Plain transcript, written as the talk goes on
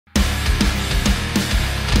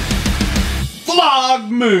Vlog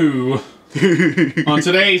Moo! On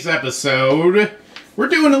today's episode, we're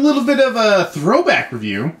doing a little bit of a throwback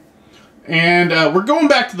review. And we're going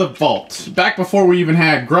back to the vault. Back before we even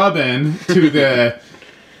had grub in to the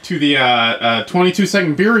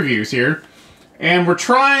 22-second beer reviews here. And we're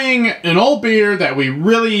trying an old beer that we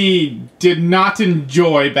really did not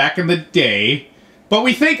enjoy back in the day. But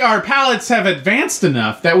we think our palates have advanced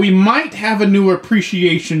enough that we might have a new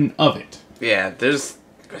appreciation of it. Yeah, there's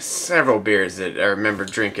several beers that I remember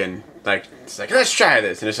drinking. Like, it's like, let's try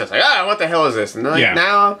this. And it's just like, ah, what the hell is this? And like, yeah.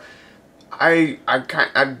 Now,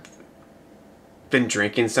 I've been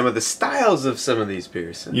drinking some of the styles of some of these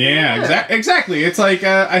beers. And yeah, exactly. It's like,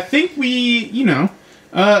 I think we,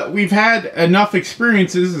 we've had enough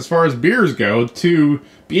experiences as far as beers go to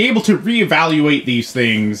be able to reevaluate these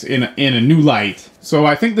things in a new light. So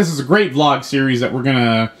I think this is a great vlog series that we're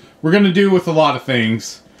gonna do with a lot of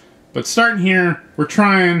things. But starting here, we're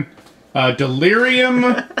trying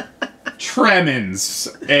Delirium Tremens,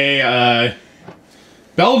 a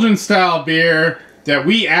Belgian style beer that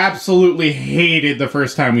we absolutely hated the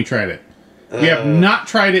first time we tried it. We have not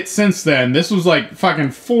tried it since then. This was like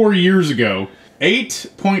fucking 4 years ago.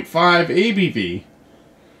 8.5 ABV.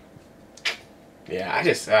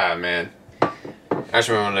 Yeah, man. I just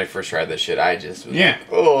remember when I first tried this shit, I just was like,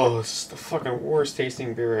 oh, it's the fucking worst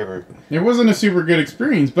tasting beer ever. It wasn't a super good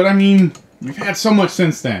experience, but I mean, we've had so much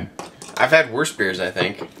since then. I've had worse beers, I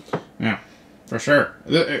think. Yeah, for sure.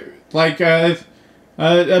 Like,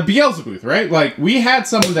 Beelzebub, right? Like, we had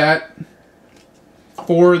some of that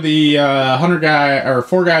for the 4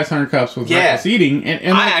 guys 100 cups with reckless eating,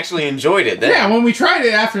 and I actually enjoyed it then. Yeah, when we tried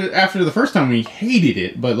it after the first time, we hated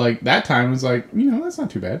it, but like that time it was like, that's not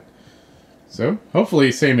too bad. So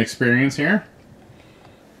hopefully same experience here.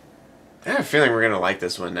 I have a feeling we're gonna like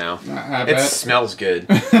this one now. I it bet. Smells good.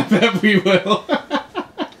 I bet we will.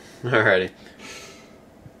 Alrighty.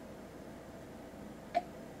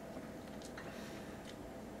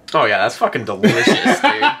 Oh yeah, that's fucking delicious,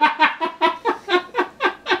 dude.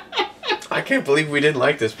 I can't believe we didn't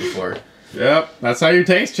like this before. Yep, that's how your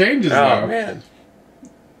taste changes, though. Oh, man.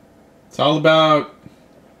 It's all about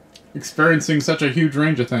experiencing such a huge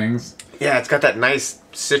range of things. Yeah, it's got that nice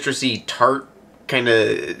citrusy tart kind of,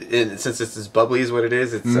 since it's as bubbly as what it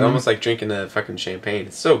is, it's almost like drinking a fucking champagne.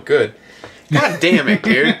 It's so good. God damn it,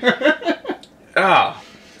 dude. Oh.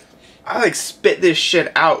 I like spit this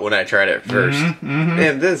shit out when I tried it first.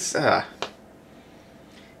 And this,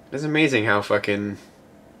 it's amazing how fucking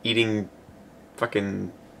eating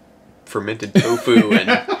fucking fermented tofu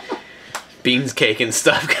and beans cake and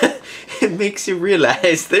stuff, it makes you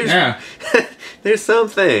realize there's some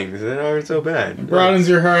things that aren't so bad. It broadens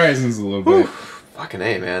your horizons a little bit. Fucking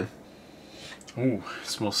A, man. Ooh, it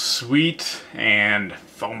smells sweet and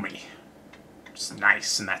foamy. It's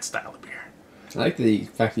nice in that style of beer. I like the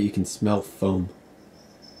fact that you can smell foam.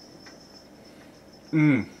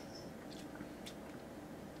 No,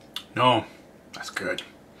 that's good.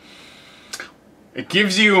 It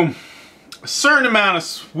gives you a certain amount of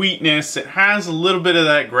sweetness. It has a little bit of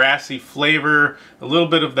that grassy flavor, a little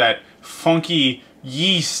bit of that funky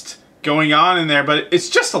yeast going on in there, but it's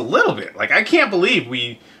just a little bit. Like, I can't believe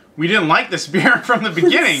we didn't like this beer from the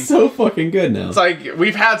beginning. It's so fucking good now. It's like,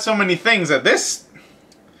 we've had so many things that this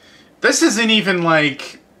isn't even,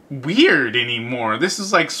 like, weird anymore. This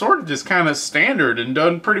is, like, sort of just kind of standard and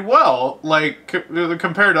done pretty well, like,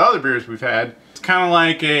 compared to other beers we've had. It's kind of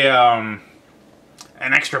like an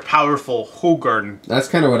extra powerful Hoegaarden. That's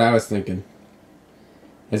kind of what I was thinking.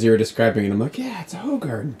 As you were describing it, I'm like, yeah, it's a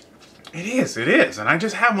Hoegaarden. It is. And I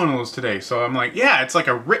just had one of those today, so I'm like, yeah, it's like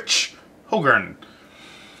a rich Hoegaarden.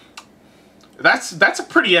 That's a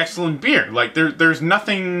pretty excellent beer. Like, there's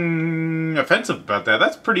nothing offensive about that.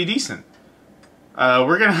 That's pretty decent.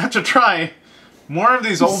 We're gonna have to try more of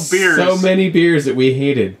these old beers. So many beers that we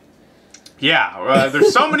hated. Yeah,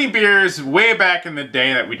 there's so many beers way back in the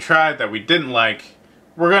day that we tried that we didn't like.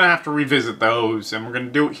 We're gonna have to revisit those, and we're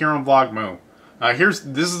gonna do it here on Vlog Moo.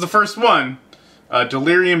 This is the first one,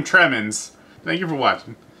 Delirium Tremens. Thank you for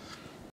watching.